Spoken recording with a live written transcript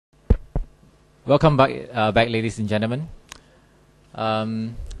Welcome back, ladies and gentlemen.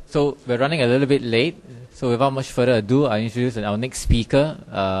 So we're running a little bit late. So without much further ado, I'll introduce our next speaker.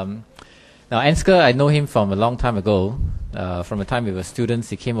 Now, Ansgar, I know him from a long time ago. From the time we were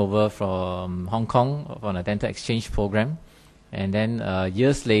students, he came over from Hong Kong on a dental exchange program. And then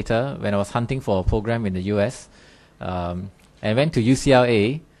years later, when I was hunting for a program in the US, I went to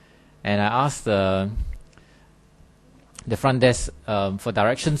UCLA and I asked the front desk for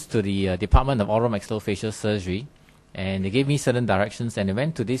directions to the Department of Oral Maxillofacial Surgery, and they gave me certain directions, and I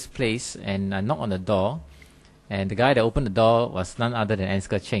went to this place and I knocked on the door, and the guy that opened the door was none other than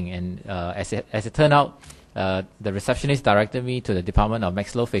Ansgar Cheng, and as it turned out, the receptionist directed me to the Department of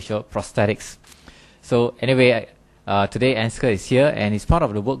Maxillofacial Prosthetics. So anyway, today Ansgar is here and he's part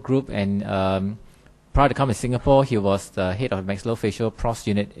of the work group, and prior to coming to Singapore, he was the head of Maxillofacial Pros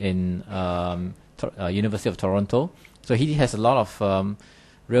Unit in University of Toronto. So he has a lot of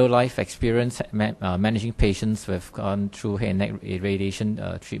real-life experience managing patients who have gone through head and neck radiation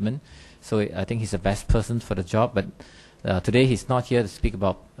treatment. So I think he's the best person for the job. But today he's not here to speak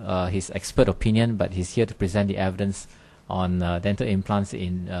about his expert opinion, but he's here to present the evidence on dental implants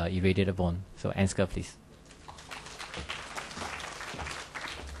in irradiated bone. So Ansgar, please.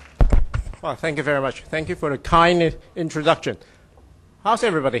 Well, thank you very much. Thank you for the kind introduction. How's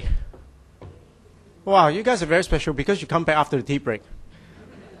everybody? Wow, you guys are very special because you come back after the tea break.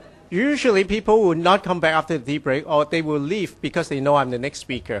 Usually people will not come back after the tea break, or they will leave because they know I'm the next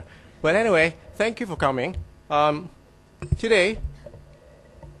speaker. But anyway, thank you for coming. Today,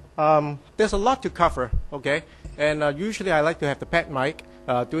 there's a lot to cover, okay? And usually I like to have the pad mic.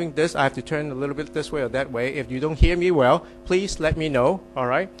 Doing this, I have to turn a little bit this way or that way. If you don't hear me well, please let me know, all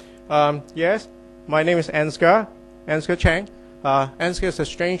right? Yes, my name is Ansgar Cheng. Ansgar is a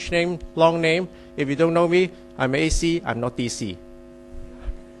strange name, long name. If you don't know me, I'm AC, I'm not DC.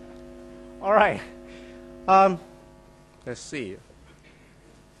 All right. Let's see.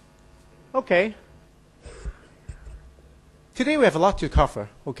 Okay. Today we have a lot to cover,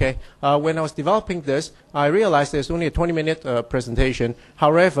 okay? When I was developing this, I realized there's only a 20-minute presentation.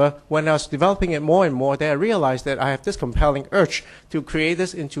 However, when I was developing it more and more, then I realized that I have this compelling urge to create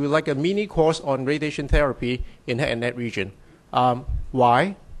this into like a mini course on radiation therapy in head and neck region.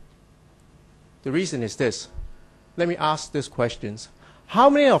 Why? The reason is this. Let me ask these questions.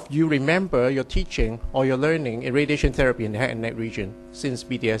 How many of you remember your teaching or your learning in radiation therapy in the head and neck region since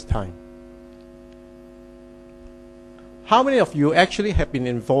BDS time? How many of you actually have been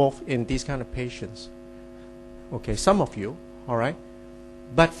involved in these kind of patients? Okay, some of you, all right?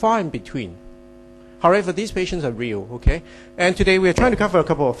 But far in between. However, these patients are real, okay? And today we are trying to cover a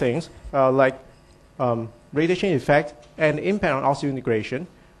couple of things, like radiation effect and impact on osseointegration,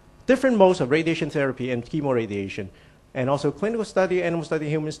 different modes of radiation therapy and chemoradiation, and also clinical study, animal study,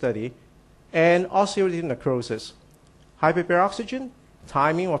 human study, and osteonecrosis, hyperperoxygen,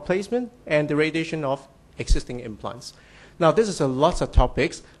 timing or placement, and the radiation of existing implants. Now, this is a lots of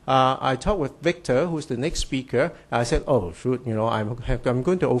topics. I talked with Victor, who's the next speaker. I said, oh, shoot, you know, I'm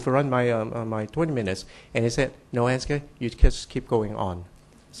going to overrun my, my 20 minutes. And he said, no, Ansgar, you just keep going on.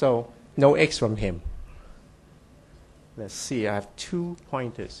 So, no X from him. Let's see, I have 2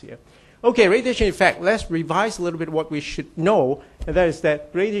 pointers here. Okay, radiation effect. Let's revise a little bit what we should know. And that is that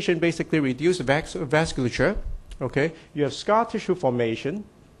radiation basically reduces vasculature. Okay, you have scar tissue formation.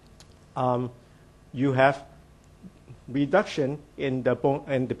 You have reduction in the bone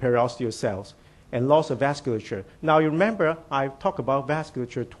and the periosteal cells and loss of vasculature. Now, you remember I talked about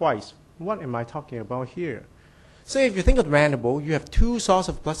vasculature twice. What am I talking about here? Say if you think of the mandible, you have 2 sources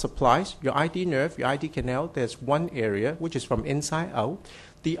of blood supplies, your ID nerve, your ID canal. There's one area, which is from inside out.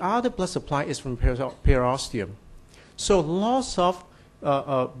 The other blood supply is from periosteum. So loss of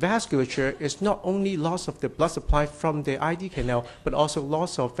vasculature is not only loss of the blood supply from the ID canal, but also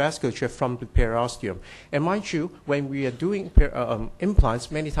loss of vasculature from the periosteum. And mind you, when we are doing implants,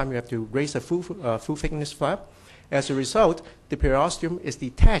 many times you have to raise a full thickness flap. As a result, the periosteum is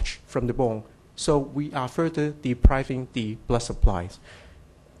detached from the bone. So we are further depriving the blood supplies.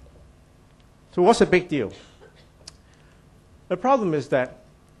 So what's the big deal? The problem is that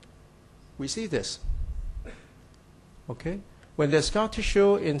we see this. Okay? When there's scar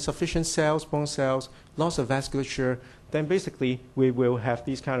tissue, insufficient cells, bone cells, loss of vasculature, then basically we will have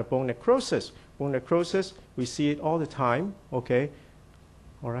these kind of bone necrosis. Bone necrosis, we see it all the time. Okay?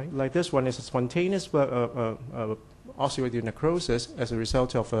 All right? Like this one is a spontaneous osteonecrosis as a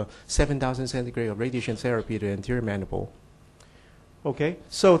result of 7,000 centigrade of radiation therapy to the anterior mandible. Okay,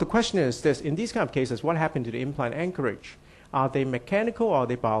 so the question is this: in these kind of cases, what happened to the implant anchorage? Are they mechanical or are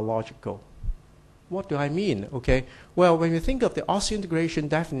they biological? What do I mean? Okay, well, when we think of the osseointegration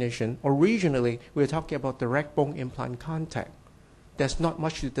definition, originally we're talking about direct bone implant contact. There's not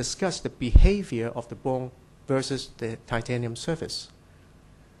much to discuss the behavior of the bone versus the titanium surface.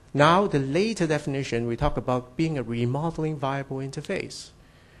 Now, the later definition, we talk about being a remodeling viable interface.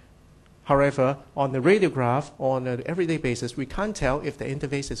 However, on the radiograph, on an everyday basis, we can't tell if the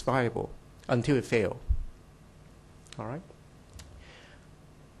interface is viable until it fails. All right?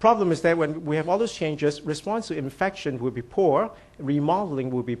 Problem is that when we have all those changes, response to infection will be poor,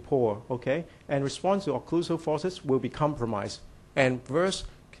 remodeling will be poor, okay? And response to occlusal forces will be compromised. And worst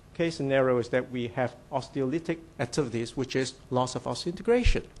case scenario is that we have osteolytic activities, which is loss of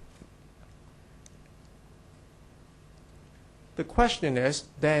osseointegration. The question is,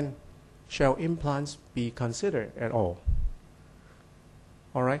 then, shall implants be considered at all?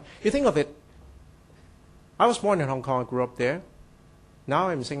 All right? You think of it. I was born in Hong Kong, I grew up there. Now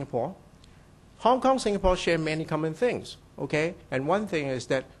I'm in Singapore. Hong Kong, Singapore share many common things, okay? And one thing is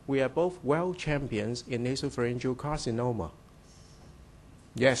that we are both world champions in nasopharyngeal carcinoma.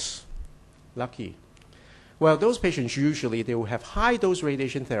 Yes, lucky. Well, those patients usually, they will have high-dose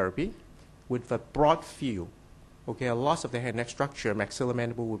radiation therapy with a broad field. Okay, a loss of the head and neck structure,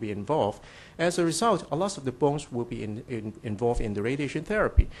 maxillomandible will be involved. As a result, a loss of the bones will be involved in the radiation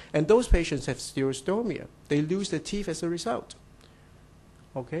therapy. And those patients have stereostomia. They lose their teeth as a result.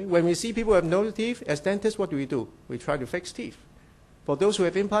 Okay, when we see people who have no teeth, as dentists, what do? We try to fix teeth. For those who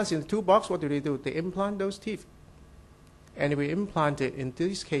have implants in the toolbox, what do? They implant those teeth. And if we implant it in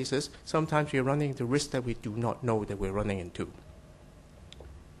these cases, sometimes we're running into risks that we do not know that we're running into.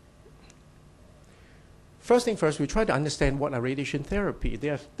 First thing first, we try to understand what are radiation therapy.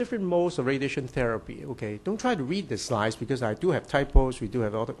 There are different modes of radiation therapy. Okay, don't try to read the slides because I do have typos. We do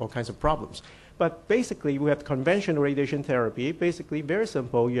have all kinds of problems. But basically, we have conventional radiation therapy. Basically, very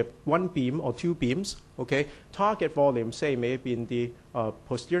simple. You have one beam or two beams. Okay, target volume, say, maybe in the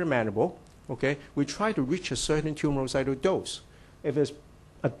posterior mandible. Okay, we try to reach a certain tumorocidal dose. If it's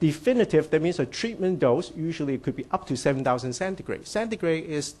a definitive, that means a treatment dose. Usually, it could be up to 7,000 centigrade. Centigrade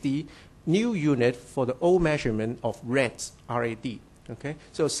is the new unit for the old measurement of RADs, R-A-D. Okay?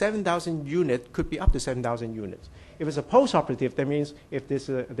 So 7,000 units could be up to 7,000 units. If it's a post-operative, that means if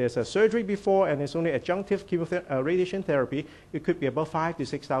there's a surgery before and it's only adjunctive radiation therapy, it could be about 5,000 to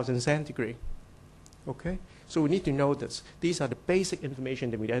 6,000 centigrade. Okay? So we need to know this. These are the basic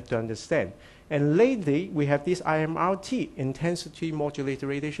information that we have to understand. And lately, we have this IMRT, intensity modulated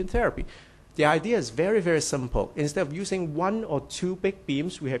radiation therapy. The idea is very, very simple. Instead of using one or two big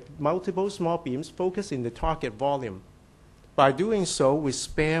beams, we have multiple small beams focused in the target volume. By doing so, we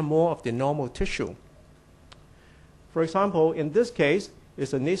spare more of the normal tissue. For example, in this case,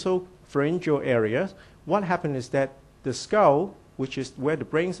 it's a nasopharyngeal area. What happened is that the skull, which is where the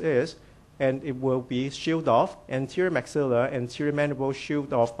brain is, and it will be shielded off, anterior maxilla, anterior mandible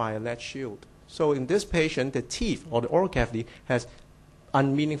shielded off by a lead shield. So in this patient, the teeth or the oral cavity has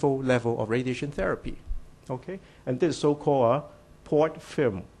unmeaningful level of radiation therapy, okay? And this is so-called a port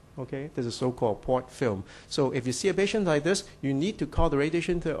film, okay? This is so-called port film. So if you see a patient like this, you need to call the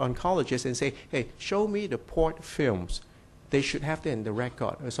radiation oncologist and say, hey, show me the port films. They should have that in the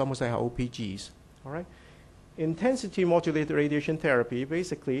record. It's almost like our OPGs, all right? Intensity modulated radiation therapy,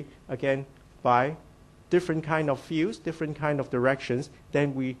 basically, again, by different kind of fields, different kind of directions,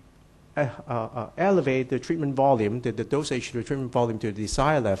 then we elevate the treatment volume, the dosage to the treatment volume to the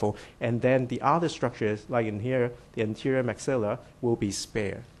desired level, and then the other structures, like in here, the anterior maxilla, will be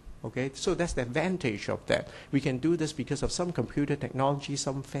spared. Okay, so that's the advantage of that. We can do this because of some computer technology,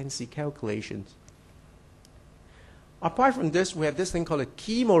 some fancy calculations. Apart from this, we have this thing called a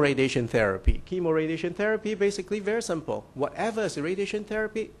chemoradiation therapy. Chemoradiation therapy, basically very simple. Whatever is a radiation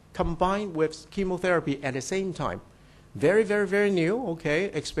therapy combined with chemotherapy at the same time. Very, very, very new,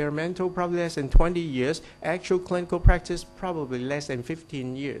 okay, experimental, probably less than 20 years, actual clinical practice, probably less than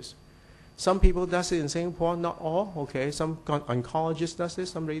 15 years. Some people does it in Singapore, not all, okay, some oncologists does this,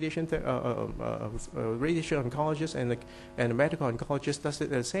 some radiation oncologists and a medical oncologist does it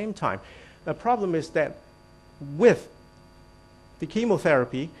at the same time. The problem is that with the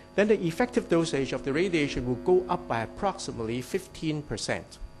chemotherapy, then the effective dosage of the radiation will go up by approximately 15%.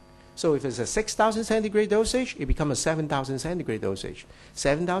 So if it's a 6,000 centigrade dosage, it becomes a 7,000 centigrade dosage.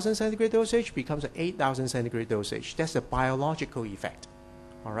 7,000 centigrade dosage becomes an 8,000 centigrade dosage. That's the biological effect.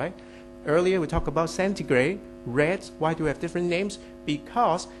 All right? Earlier we talked about centigrade, RADs. Why do we have different names?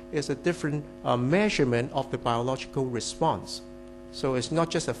 Because it's a different measurement of the biological response. So it's not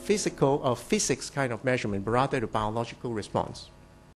just a physics kind of measurement, but rather the biological response.